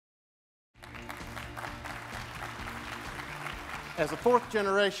As a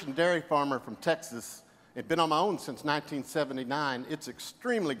fourth-generation dairy farmer from Texas, and been on my own since 1979, it's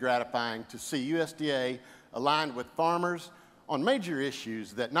extremely gratifying to see USDA aligned with farmers on major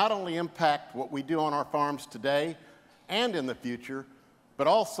issues that not only impact what we do on our farms today and in the future, but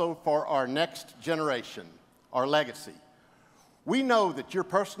also for our next generation, our legacy. We know that your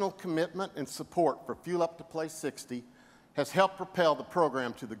personal commitment and support for Fuel Up to Place 60 has helped propel the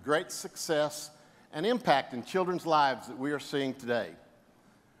program to the great success and impact in children's lives that we are seeing today.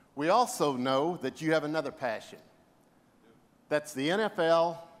 We also know that you have another passion. That's the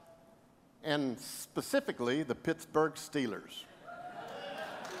NFL and specifically the Pittsburgh Steelers.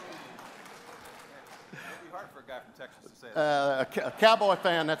 It'd be hard for a guy from Texas to say that. A Cowboy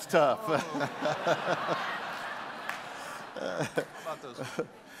fan, that's tough. How about those?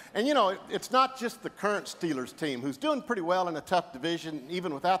 And you know, it's not just the current Steelers team, who's doing pretty well in a tough division,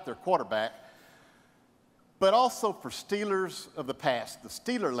 even without their quarterback, but also for Steelers of the past, the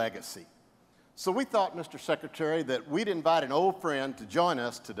Steeler legacy. So we thought, Mr. Secretary, that we'd invite an old friend to join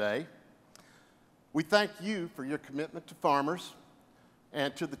us today. We thank you for your commitment to farmers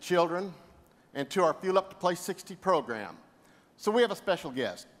and to the children and to our Fuel Up to Place 60 program. So we have a special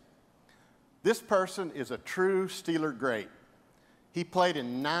guest. This person is a true Steeler great. He played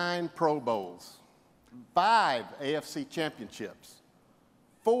in 9 Pro Bowls, 5 AFC championships,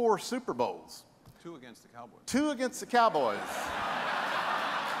 4 Super Bowls. 2 against the Cowboys. 2 against the Cowboys.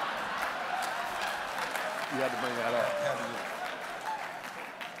 You had to bring that up.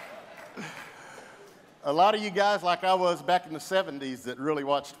 A lot of you guys, like I was back in the 70s, that really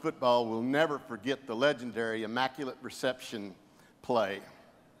watched football will never forget the legendary Immaculate Reception play.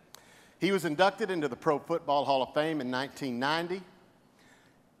 He was inducted into the Pro Football Hall of Fame in 1990.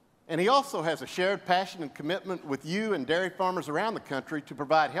 And he also has a shared passion and commitment with you and dairy farmers around the country to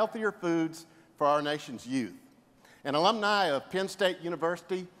provide healthier foods for our nation's youth. An alumni of Penn State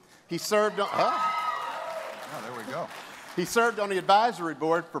University, he served on, Oh, there we go. He served on the advisory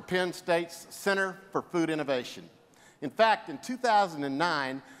board for Penn State's Center for Food Innovation. In fact, in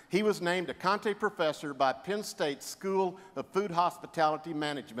 2009, he was named a Conte Professor by Penn State's School of Food Hospitality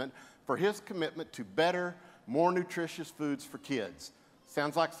Management for his commitment to better, more nutritious foods for kids.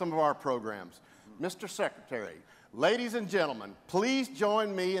 Sounds like some of our programs. Mr. Secretary, ladies and gentlemen, please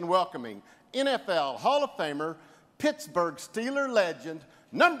join me in welcoming NFL Hall of Famer, Pittsburgh Steeler legend,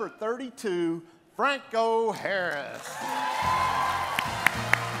 number 32, Franco Harris.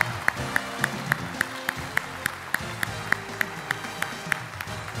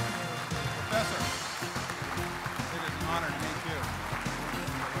 Professor, it is an honor to meet you.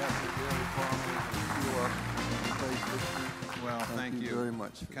 Well, thank you very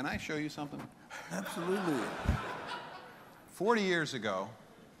much. Can I show you something? Absolutely. 40 years ago,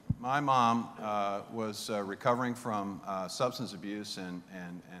 my mom was recovering from substance abuse and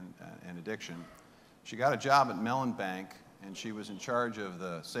addiction. She got a job at Mellon Bank, and she was in charge of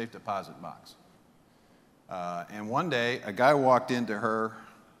the safe deposit box. And one day, a guy walked into her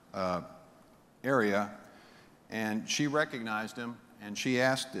area, and she recognized him, and she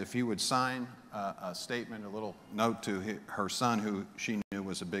asked if he would sign a statement, a little note to her son, who she knew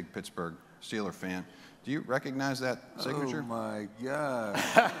was a big Pittsburgh Steeler fan. Do you recognize that signature? Oh, my God.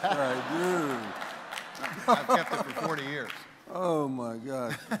 Yes, I do. I've kept it for 40 years. Oh, my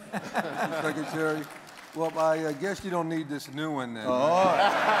God. Mr. Secretary, well, I guess you don't need this new one then. Oh,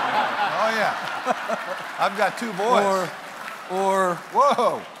 oh yeah. I've got 2 boys.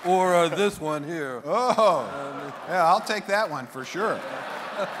 Whoa. Or this one here. Oh, yeah, I'll take that one for sure.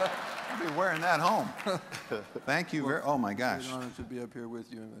 I'll be wearing that home. Thank you very, oh my gosh. It's an honor to be up here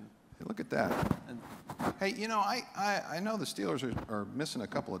with you. Hey, look at that. Hey, you know, I know the Steelers are missing a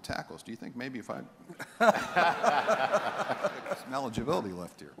couple of tackles. Do you think maybe if I some eligibility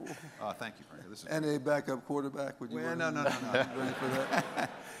left here? Thank you, Frank. This is and a backup quarterback. Would you? Well, no. Ready for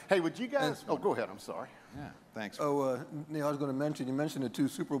that? Hey, would you guys, oh, go ahead, I'm sorry. Yeah, thanks. Oh, Neil, I was going to mention, you mentioned the 2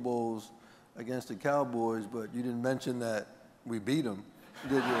 Super Bowls against the Cowboys, but you didn't mention that we beat them,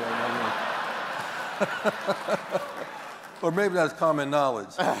 did you? Or maybe that's common knowledge.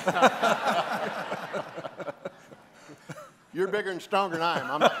 You're bigger and stronger than I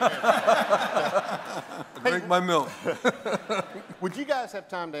am. I'm not Drink my milk. Would you guys have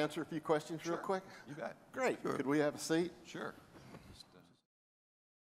time to answer a few questions real quick? You bet. Great. Sure. Could we have a seat? Sure.